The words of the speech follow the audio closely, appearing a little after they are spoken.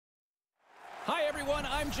everyone,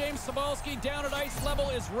 I'm James Cybulski. Down at ice level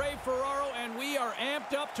is Ray Ferraro, and we are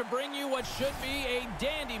amped up to bring you what should be a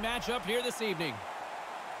dandy matchup here this evening.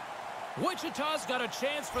 Wichita's got a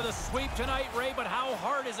chance for the sweep tonight, Ray, but how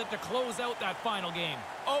hard is it to close out that final game?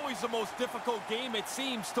 Always the most difficult game, it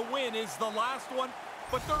seems, to win is the last one,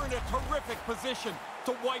 but they're in a terrific position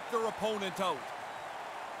to wipe their opponent out.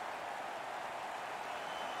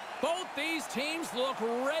 Both these teams look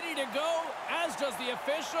ready to go, as does the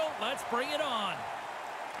official. Let's bring it on.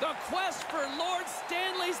 The quest for Lord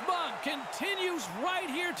Stanley's mug continues right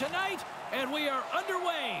here tonight, and we are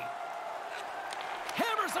underway.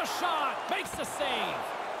 Hammers a shot, makes the save,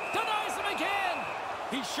 denies him again.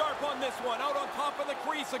 He's sharp on this one, out on top of the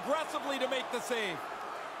crease aggressively to make the save.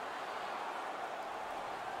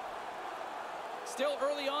 Still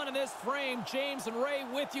early on in this frame, James and Ray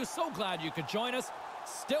with you. So glad you could join us.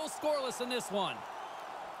 Still scoreless in this one.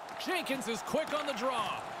 Jenkins is quick on the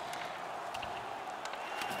draw.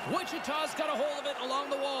 Wichita's got a hold of it along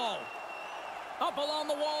the wall. Up along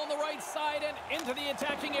the wall on the right side and into the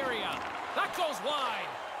attacking area. That goes wide.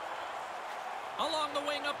 Along the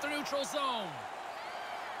wing up the neutral zone.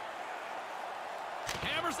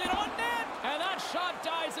 Hammers it on net, and that shot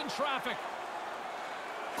dies in traffic.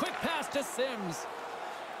 Quick pass to Sims.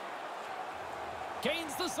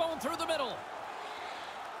 Gains the zone through the middle.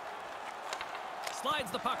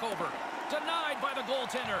 Slides the puck over. Denied by the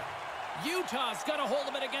goaltender. Utah's got a hold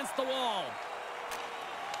of it against the wall.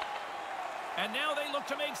 And now they look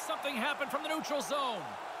to make something happen from the neutral zone.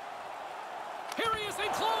 Here he is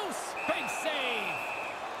in close. Big save.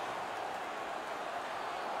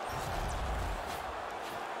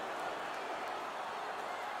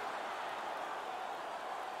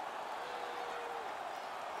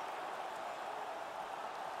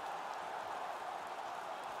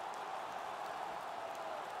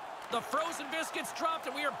 The frozen biscuits dropped,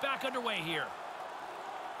 and we are back underway here.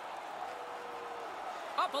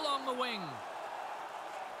 Up along the wing.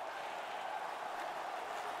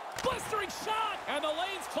 Blistering shot! And the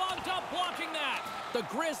lane's clogged up, blocking that. The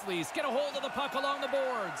Grizzlies get a hold of the puck along the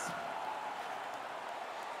boards.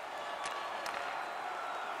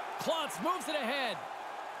 Klotz moves it ahead.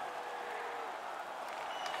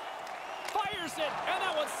 Fires it, and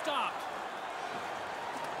that one's stopped.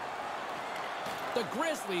 The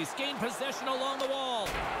Grizzlies gain possession along the wall.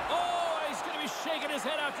 Oh, he's going to be shaking his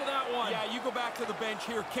head after that one. Yeah, you go back to the bench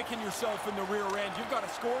here, kicking yourself in the rear end. You've got a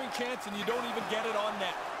scoring chance, and you don't even get it on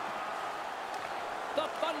net. The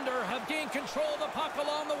Thunder have gained control of the puck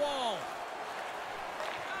along the wall.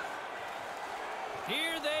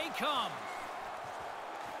 Here they come.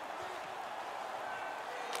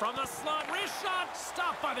 From the slot, wrist shot,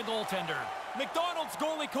 stopped by the goaltender. McDonald's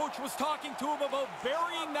goalie coach was talking to him about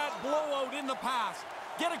burying that blowout in the past.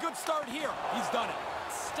 Get a good start here. He's done it.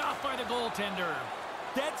 Stopped by the goaltender.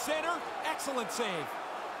 Dead center, excellent save.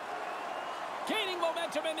 Gaining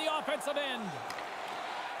momentum in the offensive end.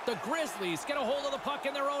 The Grizzlies get a hold of the puck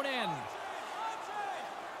in their own end.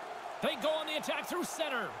 They go on the attack through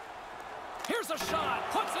center. Here's a shot,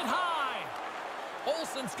 puts it high.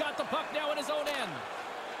 Olsen's got the puck now in his own end.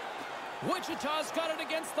 Wichita's got it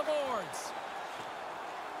against the boards.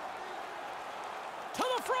 To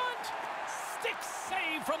the front. Stick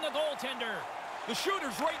save from the goaltender. The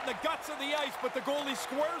shooter's right in the guts of the ice, but the goalie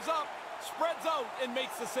squares up, spreads out, and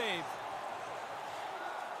makes the save.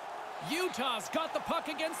 Utah's got the puck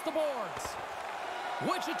against the boards.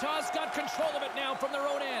 Wichita's got control of it now from their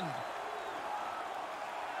own end.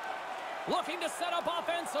 Looking to set up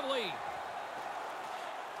offensively.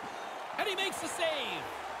 And he makes the save.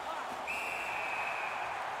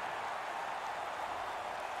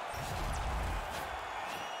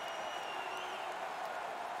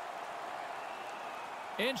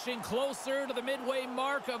 Inching closer to the midway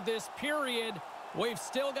mark of this period. We've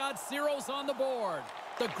still got zeros on the board.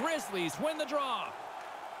 The Grizzlies win the draw.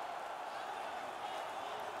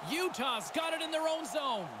 Utah's got it in their own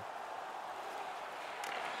zone.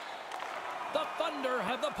 The Thunder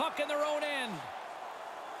have the puck in their own end.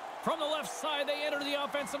 From the left side, they enter the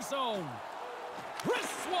offensive zone.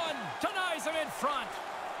 Wrists one, denies him in front.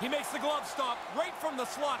 He makes the glove stop right from the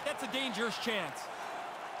slot. That's a dangerous chance.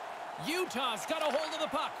 Utah's got a hold of the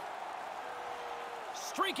puck.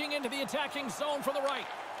 Streaking into the attacking zone from the right.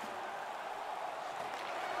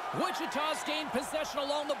 Wichita's gained possession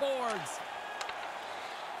along the boards.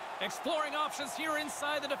 Exploring options here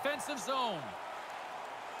inside the defensive zone.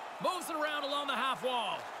 Moves it around along the half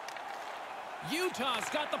wall. Utah's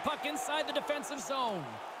got the puck inside the defensive zone.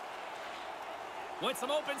 With some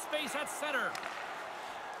open space at center.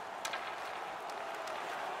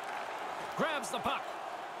 Grabs the puck.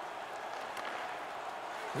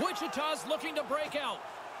 Wichita's looking to break out.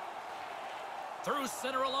 Through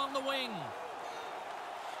center along the wing.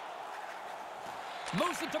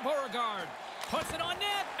 Moves it to Beauregard. Puts it on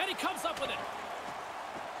net, and he comes up with it.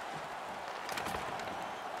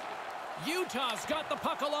 Utah's got the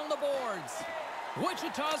puck along the boards.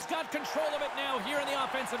 Wichita's got control of it now here in the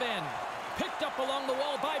offensive end. Picked up along the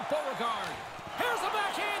wall by Beauregard. Here's a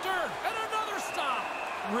backhander, and another stop.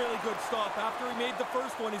 Really good stop. After he made the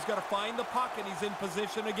first one, he's got to find the puck, and he's in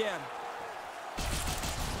position again.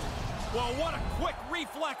 Well, what a quick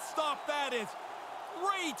reflex stop that is.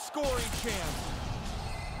 Great scoring chance.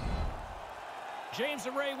 James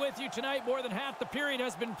and Ray with you tonight. More than half the period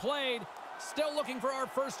has been played. Still looking for our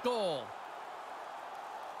first goal.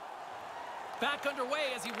 Back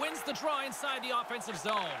underway as he wins the draw inside the offensive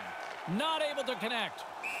zone. Not able to connect.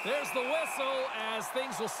 There's the whistle as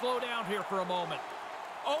things will slow down here for a moment.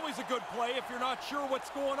 Always a good play. If you're not sure what's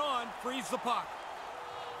going on, freeze the puck.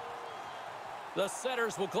 The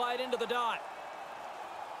setters will glide into the dot.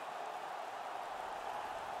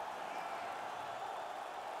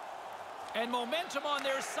 And momentum on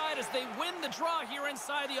their side as they win the draw here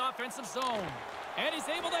inside the offensive zone. And he's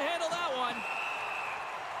able to handle that one.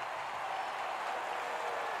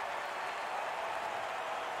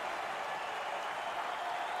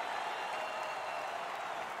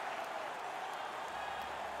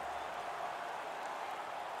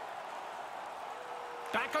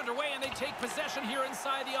 Back underway, and they take possession here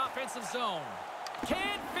inside the offensive zone.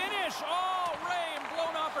 Can't finish. Oh, Ray,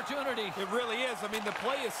 blown opportunity. It really is. I mean, the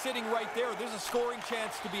play is sitting right there. There's a scoring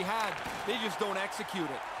chance to be had. They just don't execute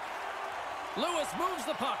it. Lewis moves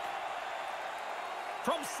the puck.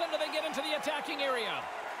 From center, they get into the attacking area.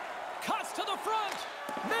 Cuts to the front.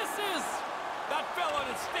 Misses. That fell on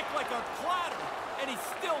his stick like a clatter, and he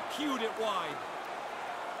still cued it wide.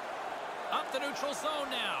 Up the neutral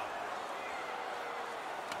zone now.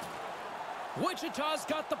 Wichita's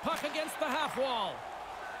got the puck against the half wall.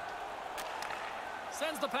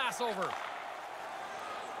 Sends the pass over.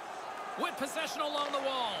 With possession along the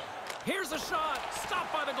wall. Here's a shot.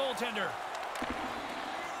 Stopped by the goaltender.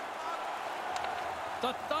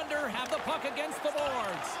 The Thunder have the puck against the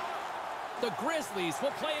boards. The Grizzlies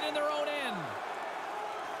will play it in their own end.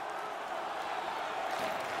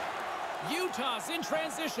 Utah's in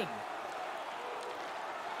transition.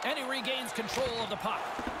 And he regains control of the puck.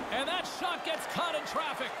 And that shot gets caught in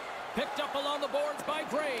traffic. Picked up along the boards by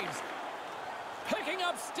Graves. Picking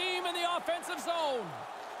up steam in the offensive zone.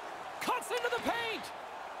 Cuts into the paint.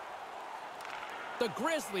 The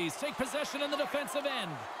Grizzlies take possession in the defensive end.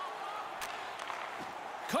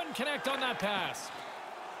 Couldn't connect on that pass.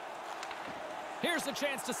 Here's the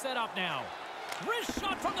chance to set up now. Wrist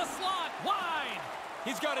shot from the slot. Wide.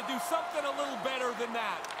 He's got to do something a little better than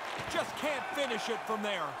that. Just can't finish it from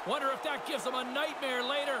there. Wonder if that gives him a nightmare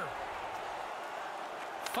later.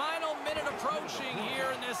 Final minute approaching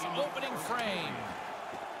here in this opening frame.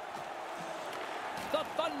 The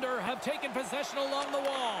Thunder have taken possession along the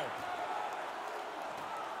wall.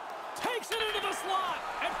 Takes it into the slot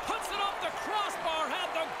and puts it off the crossbar. Had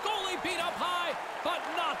the goalie beat up high, but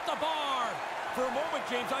not the bar. For a moment,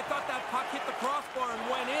 James, I thought that puck hit the crossbar and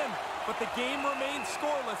went in, but the game remained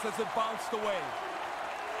scoreless as it bounced away.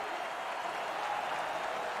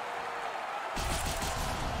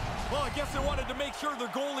 Well, I guess they wanted to make sure their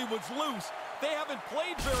goalie was loose. They haven't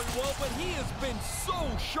played very well, but he has been so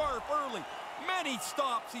sharp early. Many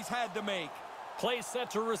stops he's had to make. Play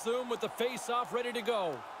set to resume with the face-off ready to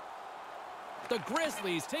go. The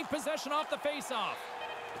Grizzlies take possession off the face-off.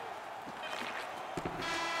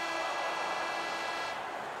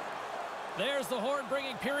 There's the horn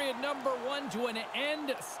bringing period number 1 to an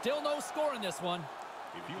end. Still no score in this one.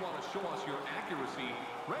 If you want to show us your accuracy,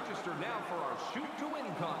 register now for our Shoot to Win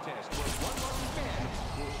contest, where one lucky fan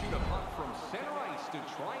will shoot a puck from center ice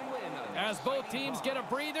to try and win. As both teams get a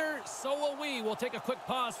breather, so will we. We'll take a quick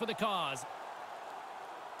pause for the cause.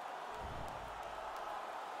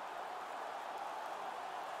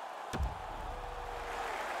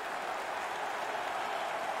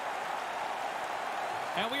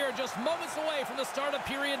 And we are just moments away from the start of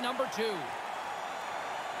period number 2.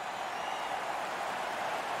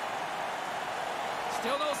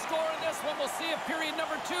 Still no score in this one. We'll see if period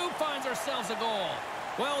number 2 finds ourselves a goal.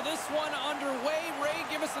 Well, this one underway. Ray,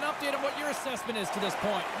 give us an update on what your assessment is to this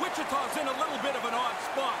point. Wichita's in a little bit of an odd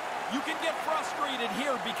spot. You can get frustrated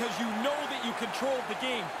here because you know that you controlled the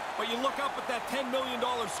game, but you look up at that $10 million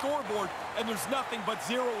scoreboard, and there's nothing but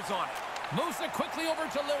zeros on it. Moves it quickly over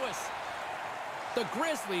to Lewis. The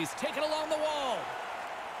Grizzlies take it along the wall.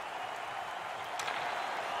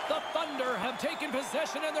 The Thunder have taken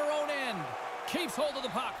possession in their own end. Keeps hold of the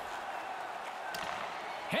puck.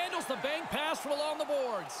 Handles the bank pass from along the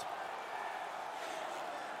boards.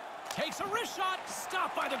 Takes a wrist shot.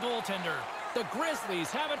 Stopped by the goaltender. The Grizzlies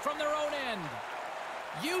have it from their own end.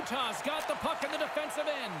 Utah's got the puck in the defensive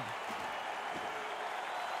end.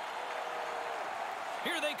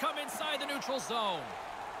 Here they come inside the neutral zone.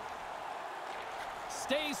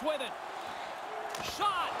 Stays with it.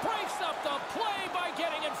 Shot. Breaks up the play by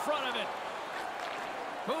getting in front of it.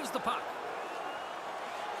 Moves the puck.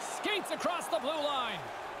 Skates across the blue line.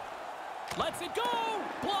 Lets it go.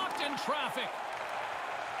 Blocked in traffic.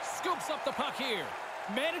 Scoops up the puck here.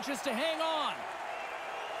 Manages to hang on.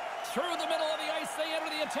 Through the middle of the ice, they enter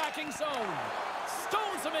the attacking zone.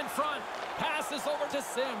 Stones him in front. Passes over to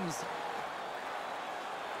Sims.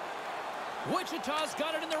 Wichita's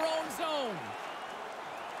got it in their own zone.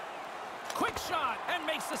 Quick shot and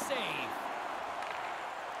makes the save.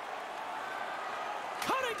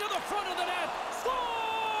 Cutting to the front of the net.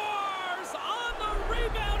 Scores! On the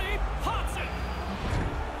rebound, he pots it.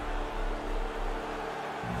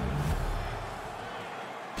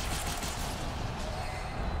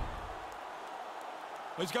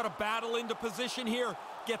 He's got to battle into position here.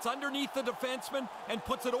 Gets underneath the defenseman and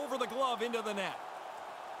puts it over the glove into the net.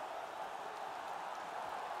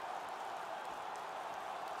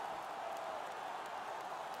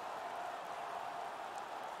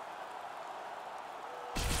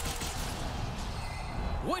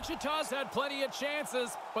 Wichita's had plenty of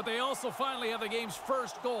chances, but they also finally have the game's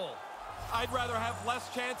first goal. I'd rather have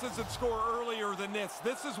less chances and score earlier than this.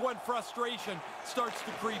 This is when frustration starts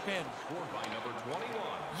to creep in. Scored by number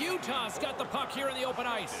 21. Utah's got the puck here in the open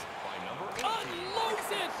ice. By number 8.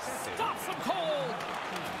 Unloads it! Stops him cold!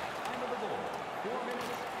 Time of the goal, 4 minutes,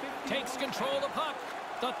 50. Takes control of the puck.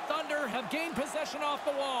 The Thunder have gained possession off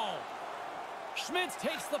the wall. Schmitz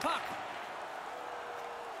takes the puck.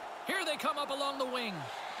 Here they come up along the wing.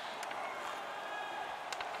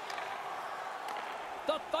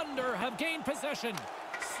 The Thunder have gained possession.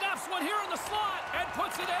 Snaps one here in the slot and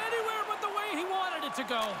puts it anywhere but the way he wanted it to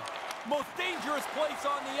go. Most dangerous place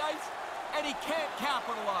on the ice, and he can't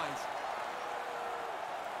capitalize.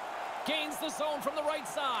 Gains the zone from the right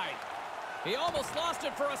side. He almost lost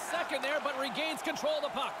it for a second there, but regains control of the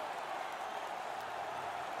puck.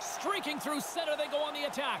 Streaking through center, they go on the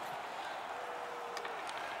attack.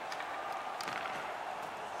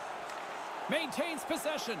 Maintains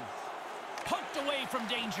possession. Punked away from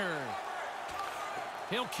danger.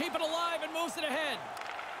 He'll keep it alive and moves it ahead.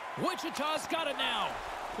 Wichita's got it now.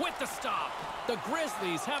 With the stop. The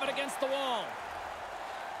Grizzlies have it against the wall.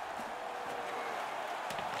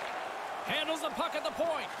 Handles the puck at the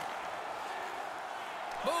point.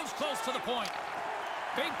 Moves close to the point.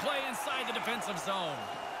 Big play inside the defensive zone.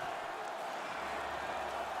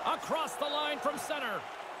 Across the line from center.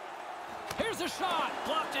 Here's a shot.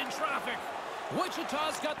 Blocked in traffic.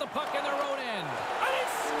 Wichita's got the puck in their own end. And he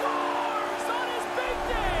scores on his big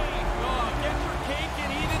day! Oh, get your cake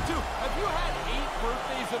and eat it too. Have you had 8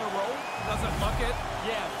 birthdays in a row? Doesn't look it.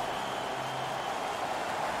 Yes.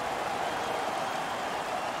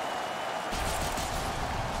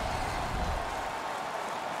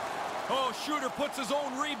 Oh, Shooter puts his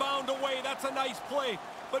own rebound away. That's a nice play.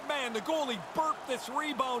 But man, the goalie burped this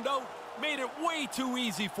rebound out. Made it way too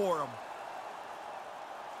easy for him.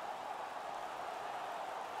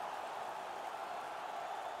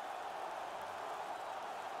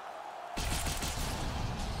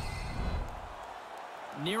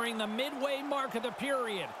 Nearing the midway mark of the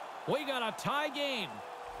period. We got a tie game.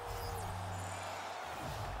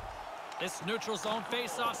 This neutral zone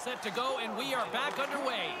face-off set to go, and we are back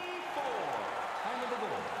underway. Time of the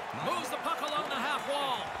goal. Moves the puck along the half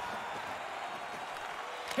wall.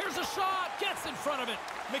 Here's a shot. Gets in front of it.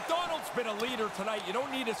 McDonald's been a leader tonight. You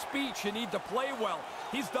don't need a speech. You need to play well.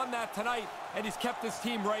 He's done that tonight, and he's kept his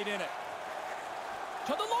team right in it.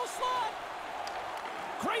 To the low slot.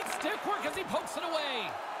 Great stick work as he pokes it away.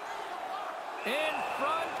 In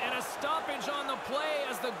front, and a stoppage on the play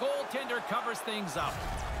as the goaltender covers things up.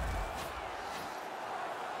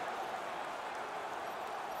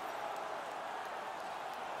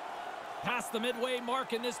 Past the midway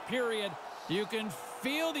mark in this period, you can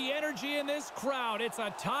feel the energy in this crowd. It's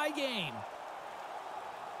a tie game.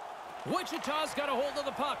 Wichita's got a hold of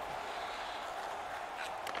the puck.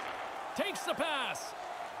 Takes the pass.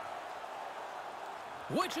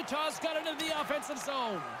 Wichita's got it into the offensive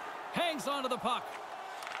zone. Hangs onto the puck.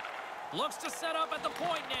 Looks to set up at the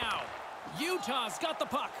point now. Utah's got the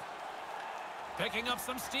puck. Picking up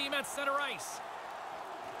some steam at center ice.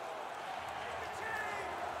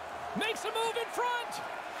 Makes a move in front.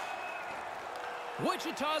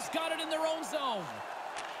 Wichita's got it in their own zone.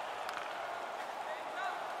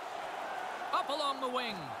 Up along the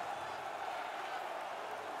wing.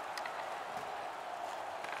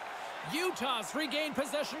 Utah's regained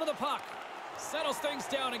possession of the puck. Settles things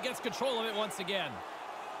down and gets control of it once again.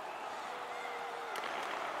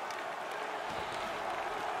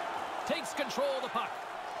 Takes control of the puck.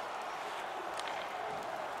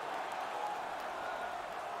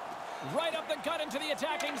 Right up the gut into the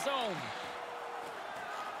attacking zone.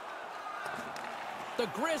 The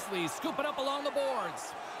Grizzlies scoop it up along the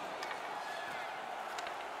boards.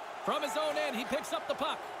 From his own end, he picks up the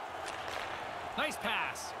puck. Nice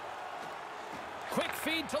pass. Quick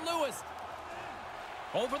feed to Lewis.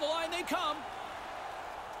 Over the line they come.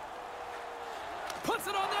 Puts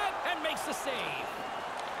it on net and makes the save.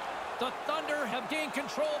 The Thunder have gained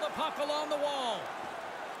control of the puck along the wall.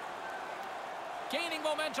 Gaining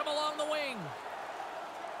momentum along the wing.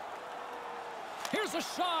 Here's a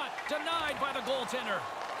shot. Denied by the goaltender.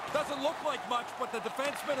 Doesn't look like much, but the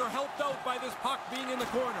defensemen are helped out by this puck being in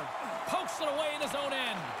the corner. Pokes it away in his own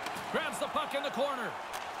end. Grabs the puck in the corner.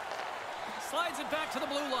 Slides it back to the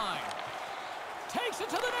blue line. Takes it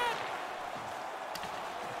to the net.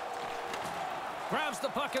 Grabs the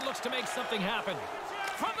puck and looks to make something happen.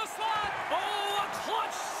 From the slot. Oh, a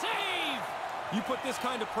clutch save. You put this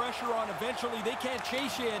kind of pressure on, eventually they can't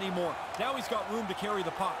chase you anymore. Now he's got room to carry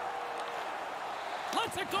the puck.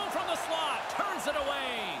 Lets it go from the slot. Turns it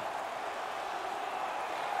away.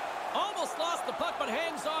 Almost lost the puck, but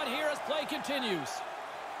hangs on here as play continues.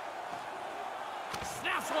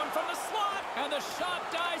 Snaps one from the slot, and the shot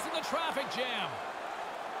dies in the traffic jam.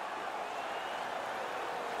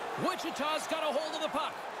 Wichita's got a hold of the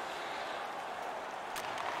puck.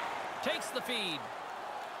 Takes the feed.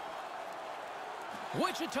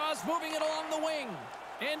 Wichita's moving it along the wing.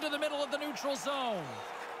 Into the middle of the neutral zone.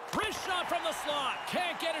 Wrist shot from the slot.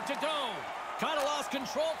 Can't get it to go. Kind of lost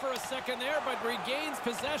control for a second there, but regains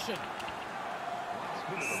possession.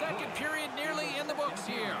 Second period nearly in the books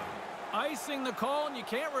here. Icing the call, and you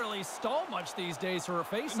can't really stall much these days for a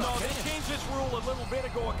faceoff. No, they changed this rule a little bit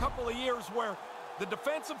ago, a couple of years, where the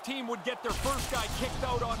defensive team would get their first guy kicked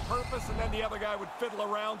out on purpose, and then the other guy would fiddle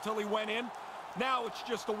around till he went in. Now it's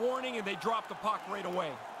just a warning, and they drop the puck right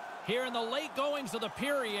away. Here in the late goings of the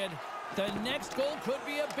period, the next goal could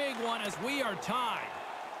be a big one as we are tied.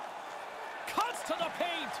 Cuts to the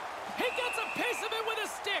paint. He gets a piece of it with a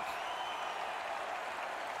stick.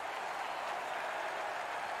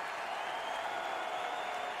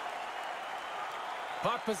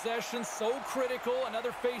 Puck possession so critical.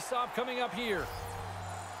 Another face-off coming up here.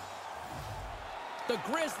 The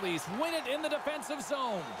Grizzlies win it in the defensive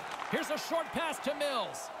zone. Here's a short pass to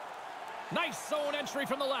Mills. Nice zone entry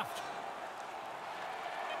from the left.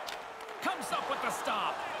 Comes up with the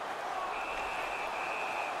stop.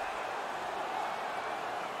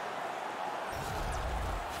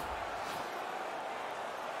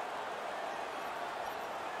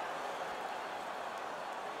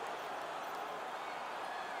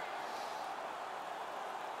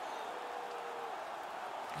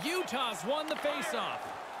 Utah's won the faceoff.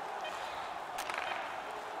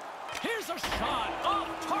 Here's a shot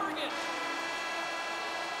off target.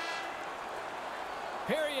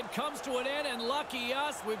 Period comes to an end, and lucky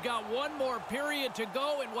us, we've got one more period to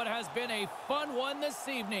go in what has been a fun one this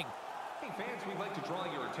evening. Hey fans, we'd like to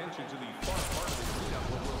draw your attention to the far part of the arena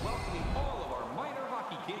where we're welcoming all of our minor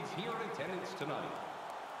hockey kids here in attendance tonight.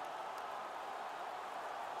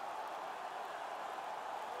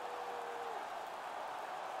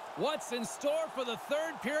 What's in store for the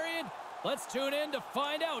third period? Let's tune in to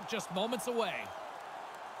find out just moments away.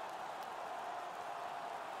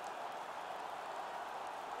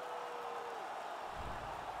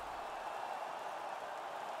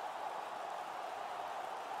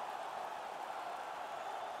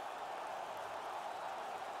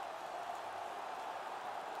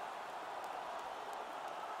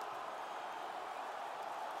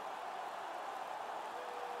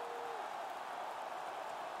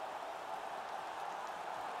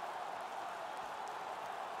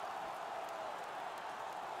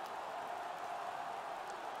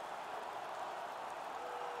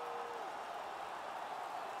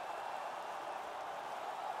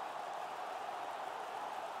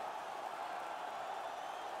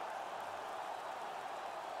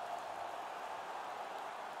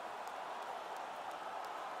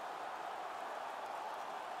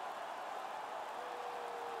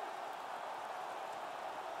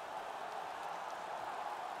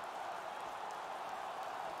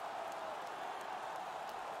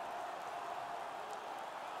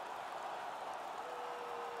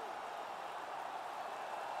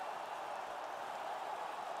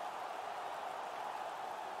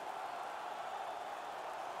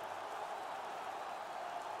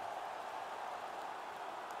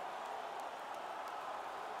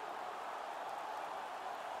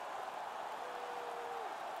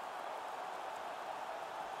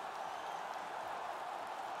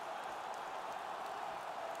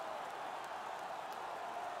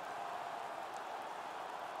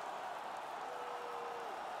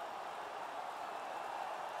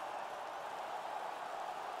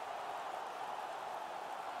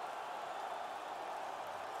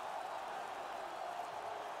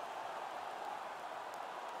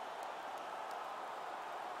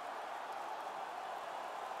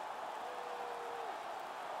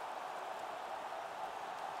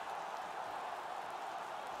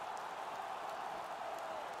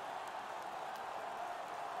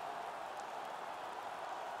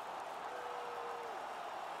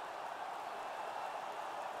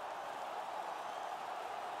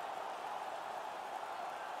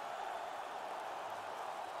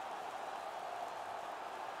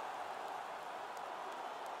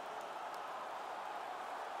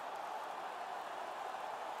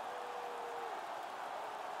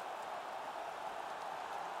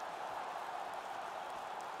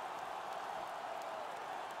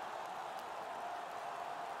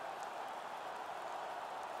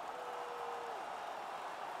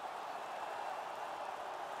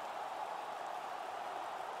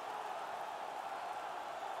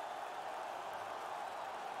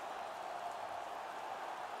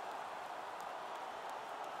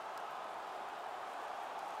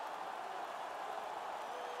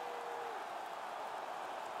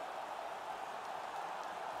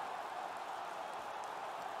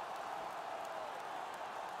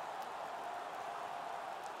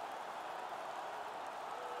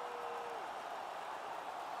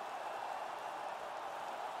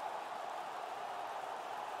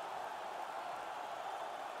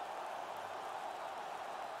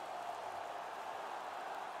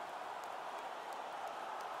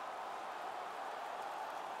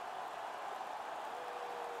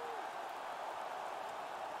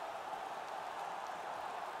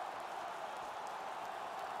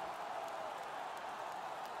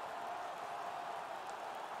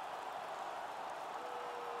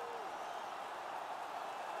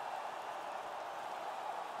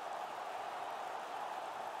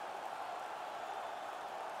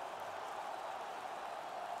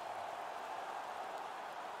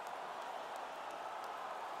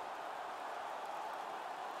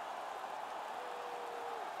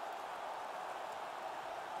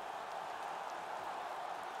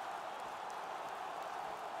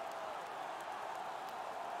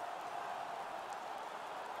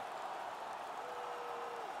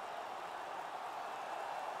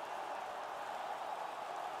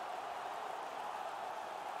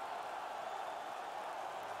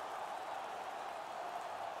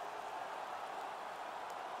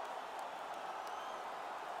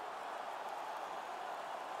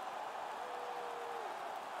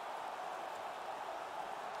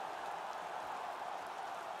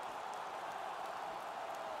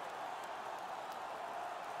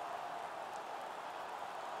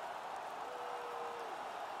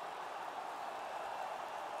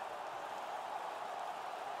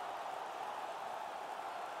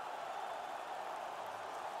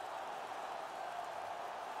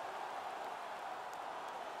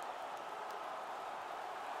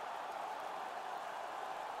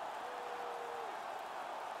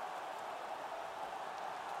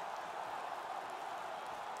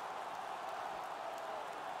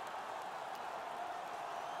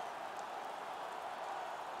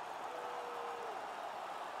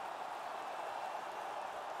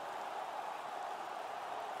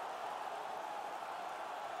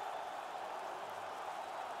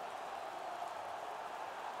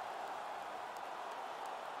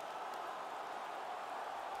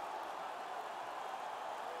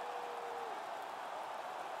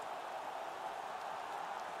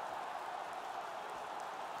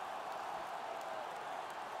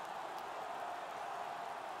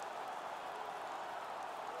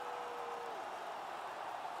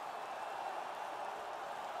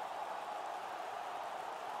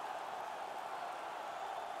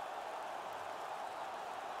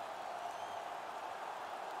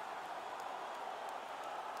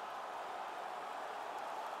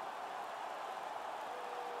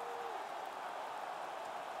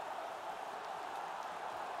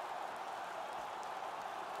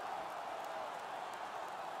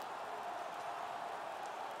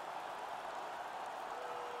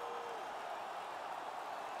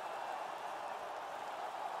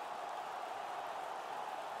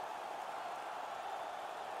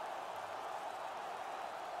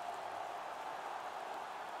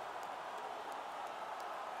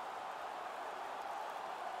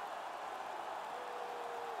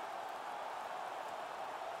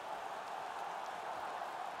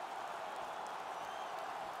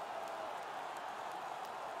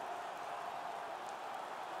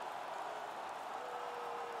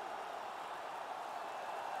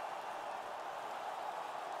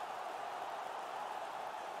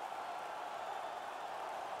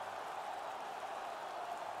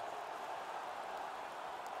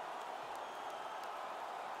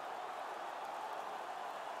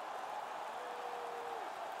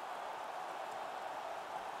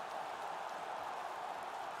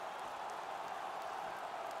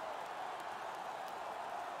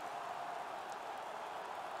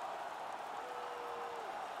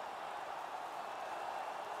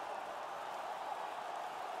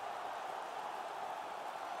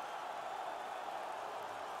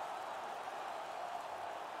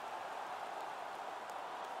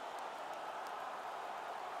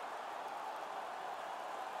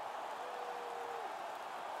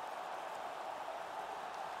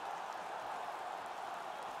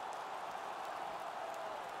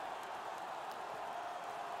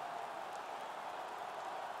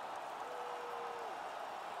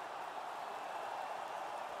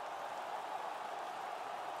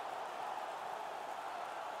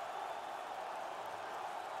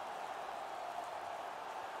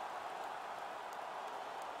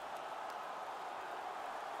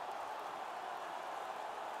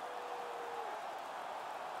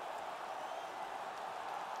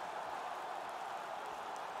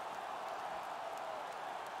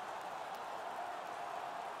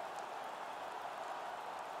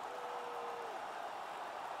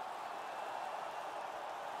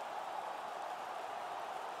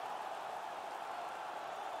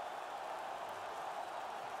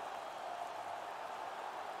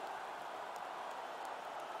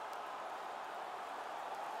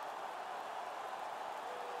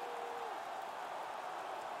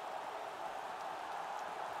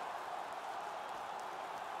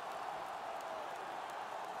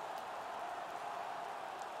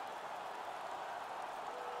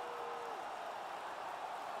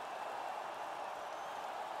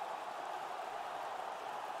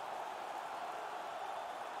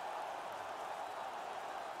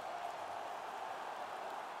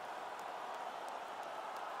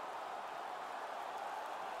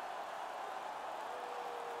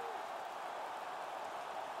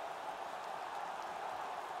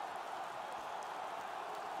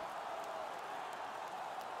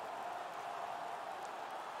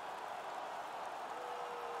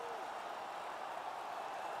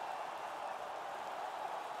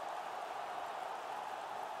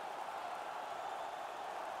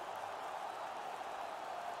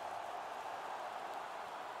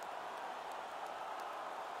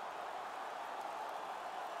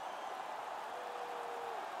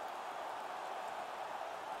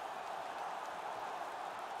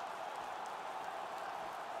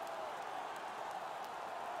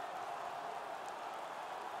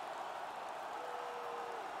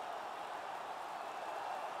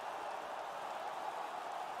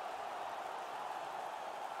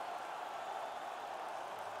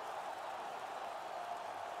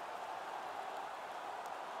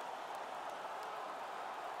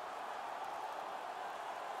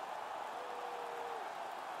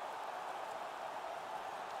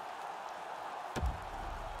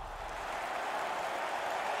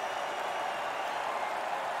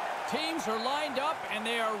 teams are lined up, and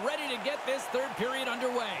they are ready to get this third period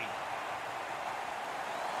underway.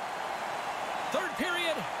 Third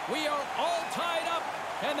period, we are all tied up,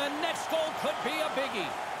 and the next goal could be a biggie.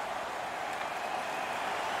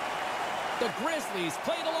 The Grizzlies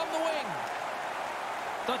played along the wing.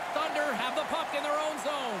 The Thunder have the puck in their own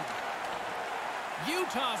zone.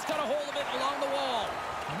 Utah's got a hold of it along the wall.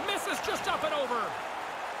 Misses just up and over.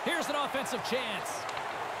 Here's an offensive chance.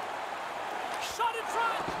 Shot in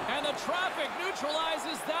front, and the traffic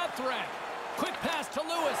neutralizes that threat. Quick pass to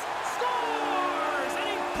Lewis. Scores! And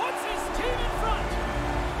he puts his team in front.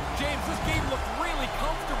 James, this game looked really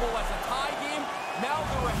comfortable as a tie game. Now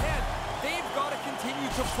they're ahead. They've got to continue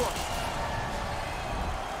to push.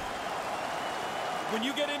 When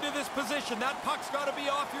you get into this position, that puck's got to be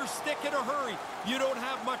off your stick in a hurry. You don't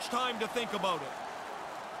have much time to think about it.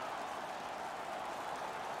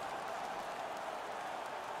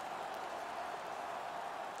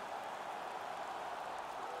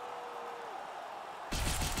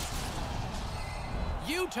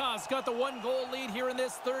 Utah's got the one-goal lead here in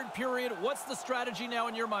this third period. What's the strategy now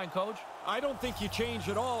in your mind, Coach? I don't think you change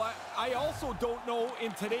at all. I also don't know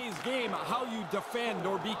in today's game how you defend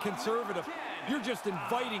or be conservative. You're just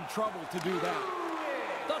inviting trouble to do that.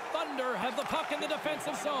 The Thunder have the puck in the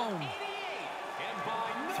defensive zone.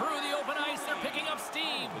 Through the open ice, they're picking up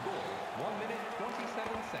steam. 1 minute,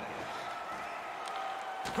 27 seconds.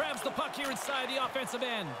 Grabs the puck here inside the offensive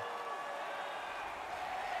end.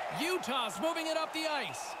 Utah's moving it up the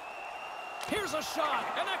ice. Here's a shot,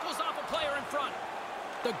 and that goes off a player in front.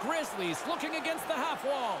 The Grizzlies looking against the half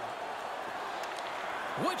wall.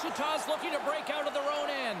 Wichita's looking to break out of their own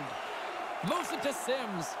end. Moves it to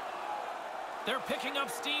Sims. They're picking up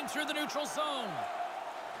steam through the neutral zone.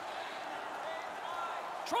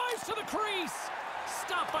 Drives to the crease.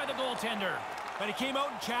 Stopped by the goaltender. And he came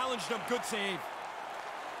out and challenged him. Good save.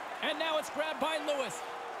 And now it's grabbed by Lewis.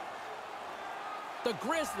 The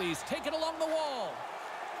Grizzlies take it along the wall.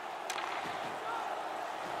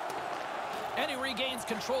 And he regains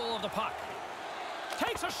control of the puck.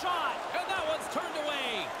 Takes a shot, and that one's turned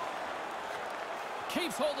away.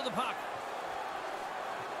 Keeps hold of the puck.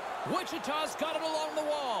 Wichita's got it along the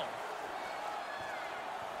wall.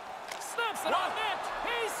 Snaps it off net.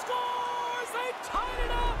 He scores! They tied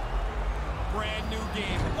it up! Brand new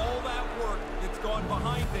game. All that work that's gone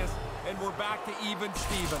behind this, and we're back to even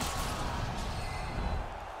Steven.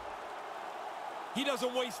 He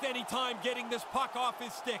doesn't waste any time getting this puck off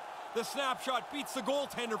his stick. The snapshot beats the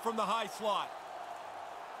goaltender from the high slot.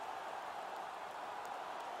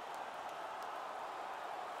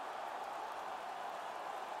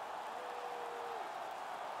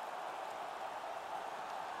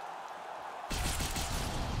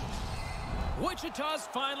 Wichita's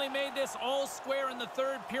finally made this all square in the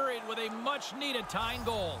third period with a much-needed tying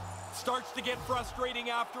goal. Starts to get frustrating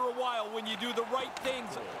after a while when you do the right things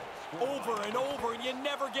over and over and you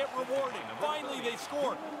never get rewarded. Finally they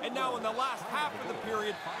score, and now in the last half of the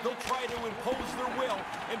period they'll try to impose their will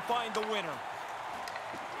and find the winner.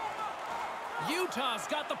 Utah's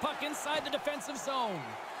got the puck inside the defensive zone.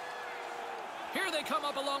 Here they come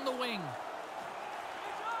up along the wing.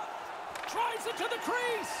 Drives it to the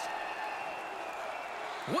crease.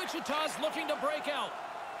 Wichita's looking to break out.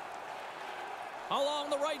 Along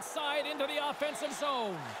the right side into the offensive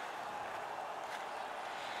zone.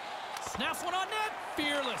 Snaps one on net.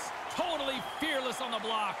 Fearless. Totally fearless on the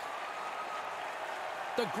block.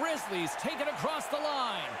 The Grizzlies take it across the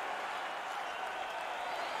line.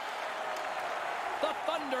 The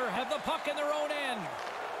Thunder have the puck in their own end.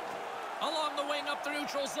 Along the wing up the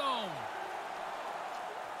neutral zone.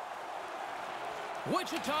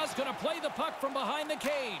 Wichita's going to play the puck from behind the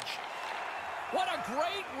cage. What a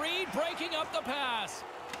great read breaking up the pass.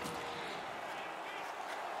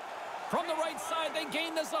 From the right side, they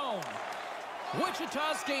gain the zone.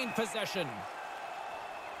 Wichita's gained possession.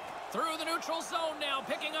 Through the neutral zone now,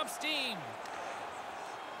 picking up steam.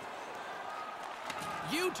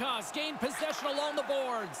 Utah's gained possession along the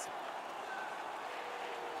boards.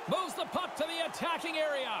 Moves the puck to the attacking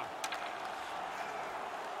area.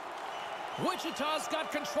 Wichita's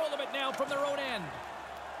got control of it now from their own end.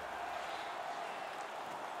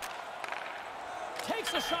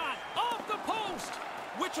 Takes a shot off the post.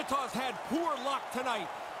 Wichita's had poor luck tonight.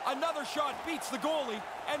 Another shot beats the goalie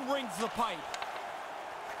and rings the pipe.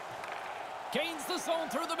 Gains the zone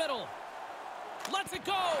through the middle. Lets it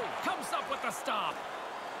go. Comes up with the stop.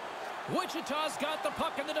 Wichita's got the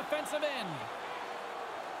puck in the defensive end.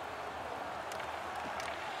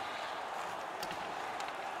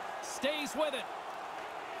 Stays with it.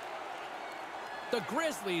 The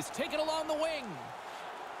Grizzlies take it along the wing.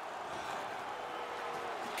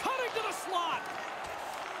 Cutting the slot.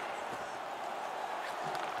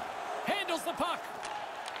 Handles the puck.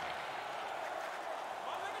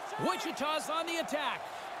 Wichita's on the attack.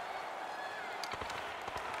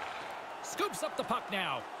 Scoops up the puck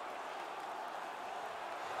now.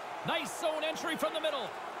 Nice zone entry from the middle.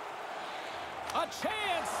 A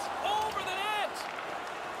chance over the net.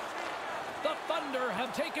 The Thunder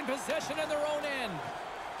have taken possession in their own end.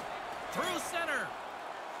 Through center.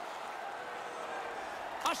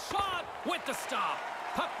 A shot with the stop.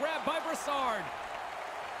 Puck grab by Brassard.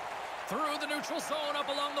 Through the neutral zone up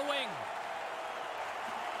along the wing.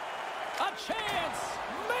 A chance.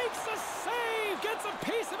 Makes a save. Gets a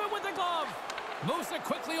piece of it with the glove. Moves it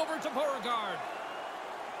quickly over to Beauregard.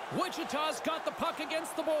 Wichita's got the puck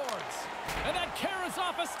against the boards. And that carries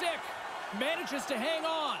off a stick. Manages to hang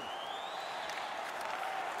on.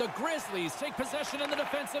 The Grizzlies take possession in the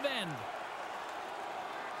defensive end.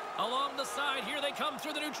 Along the side, here they come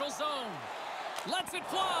through the neutral zone. Lets it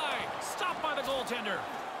fly. Stopped by the goaltender.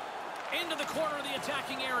 Into the corner of the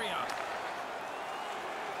attacking area.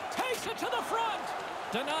 Takes it to the front.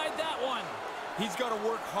 Denied that one. He's got to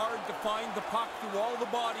work hard to find the puck through all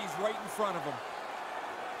the bodies right in front of him.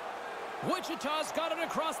 Wichita's got it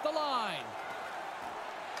across the line.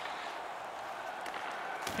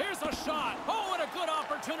 Here's a shot. Oh, and a good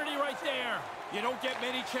opportunity right there. You don't get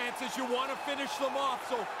many chances. You want to finish them off,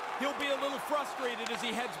 so he'll be a little frustrated as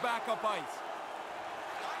he heads back up ice.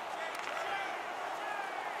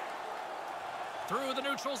 Through the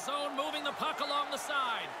neutral zone, moving the puck along the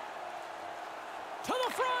side. To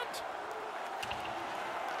the front.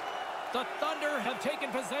 The Thunder have taken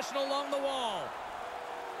possession along the wall.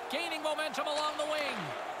 Gaining momentum along the wing.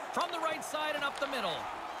 From the right side and up the middle.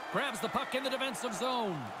 Grabs the puck in the defensive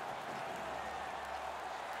zone.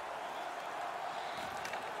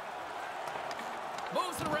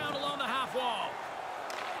 Moves it around along the half wall.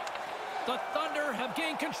 The Thunder have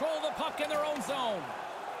gained control of the puck in their own zone.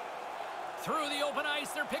 Through the open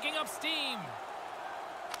ice, they're picking up steam.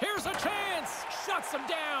 Here's a chance. Shuts them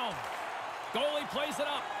down. Goalie plays it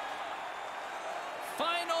up.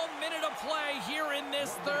 Final minute of play here in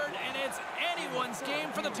this third, and it's anyone's game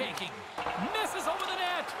for the taking. Misses over the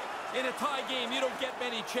net. In a tie game, you don't get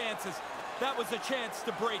many chances. That was a chance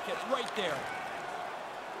to break it right there.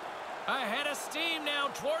 Ahead of steam now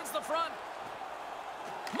towards the front.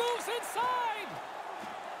 Moves inside.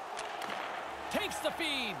 Takes the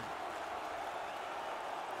feed.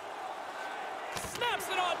 Snaps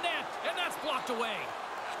it on net, and that's blocked away.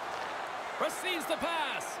 Receives the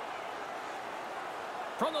pass.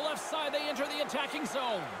 From the left side, they enter the attacking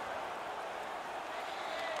zone.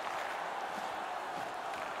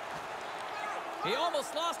 He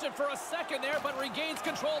almost lost it for a second there, but regains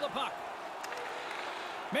control of the puck.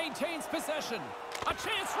 Maintains possession. A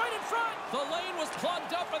chance right in front. The lane was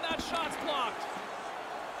plugged up, and that shot's blocked.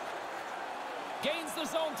 Gains the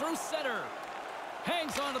zone through center.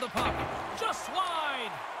 Hangs onto the puck. Just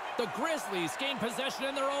wide. The Grizzlies gain possession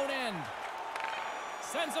in their own end.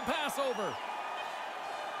 Sends a pass over.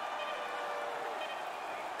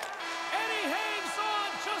 And he hangs on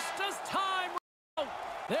just as time.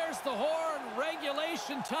 There's the horn.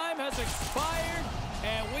 Regulation time has expired,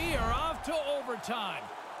 and we are off to overtime.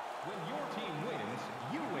 When your team wins,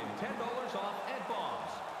 you win $10 off at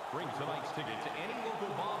Bob's. Bring tonight's ticket to any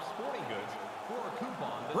local Bob's Sporting Goods for a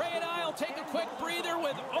coupon. Ray and I will take a quick breather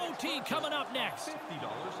with OT coming up next. $50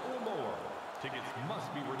 or more. Tickets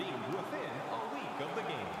must be redeemed within a week of the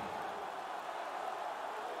game.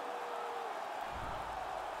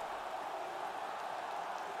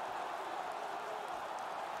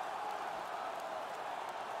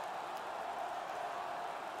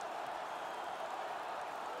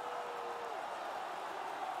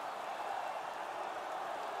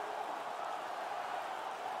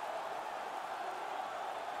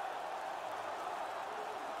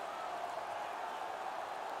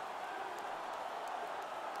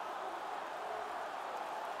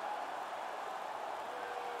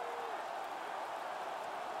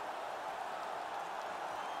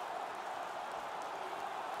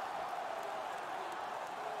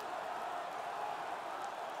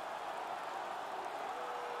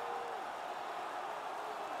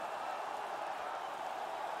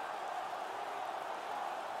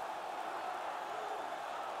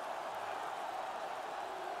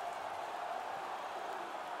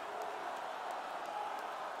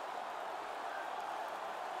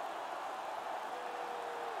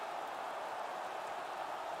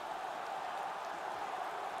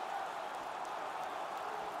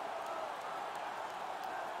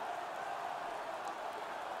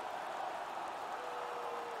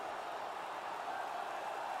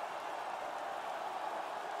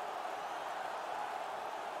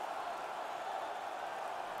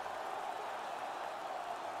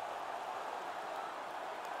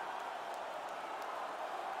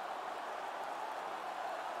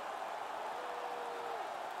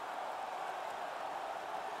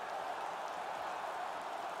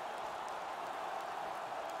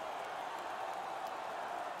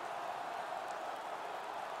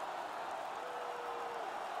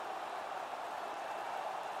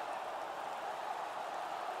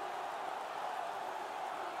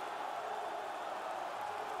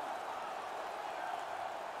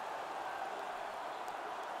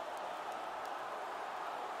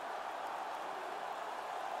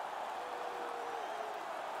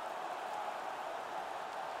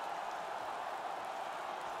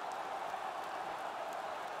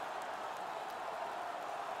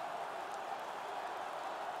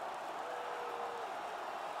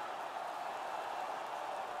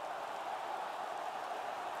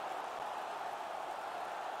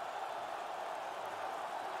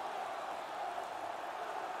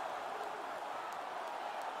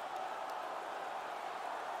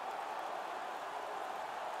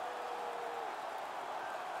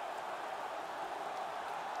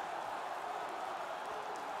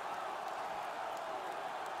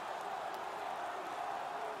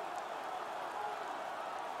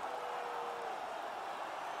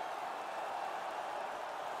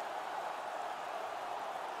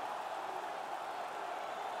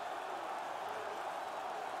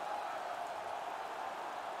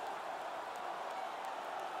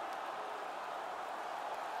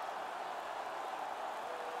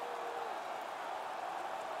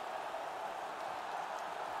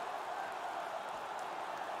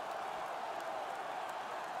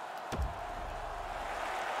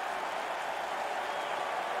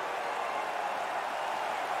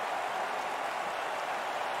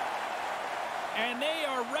 And they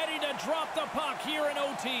are ready to drop the puck here in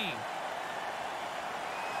OT.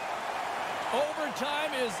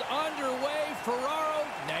 Overtime is underway. Ferraro,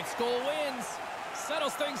 next goal wins.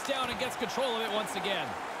 Settles things down and gets control of it once again.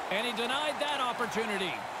 And he denied that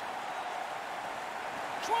opportunity.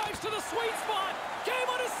 Drives to the sweet spot. Game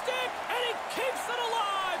on his stick, and he keeps it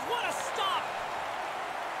alive. What a stop.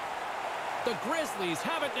 The Grizzlies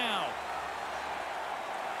have it now.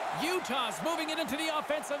 Utah's moving it into the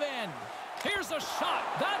offensive end. Here's a shot.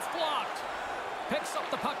 That's blocked. Picks up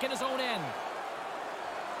the puck in his own end.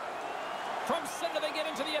 From center, they get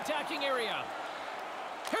into the attacking area.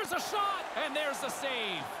 Here's a shot, and there's the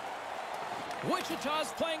save.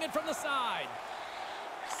 Wichita's playing it from the side.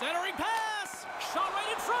 Centering pass. Shot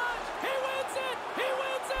right in front. He wins it. He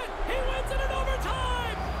wins it. He wins it in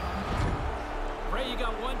overtime. Ray, you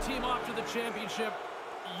got one team off to the championship.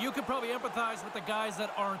 You could probably empathize with the guys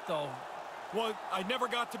that aren't, though. Well, I never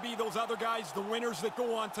got to be those other guys, the winners that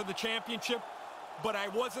go on to the championship, but I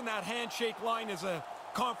was in that handshake line as a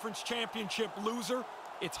conference championship loser.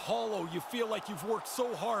 It's hollow. You feel like you've worked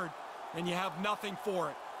so hard and you have nothing for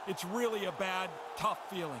it. It's really a bad, tough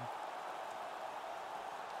feeling.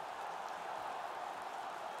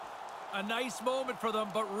 A nice moment for them,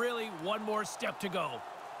 but really one more step to go.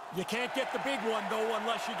 You can't get the big one, though,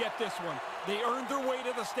 unless you get this one. They earned their way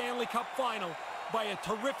to the Stanley Cup final by a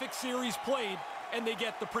terrific series played, and they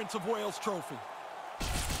get the Prince of Wales trophy.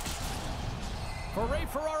 For Ray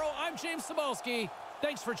Ferraro, I'm James Cybulski.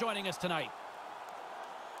 Thanks for joining us tonight.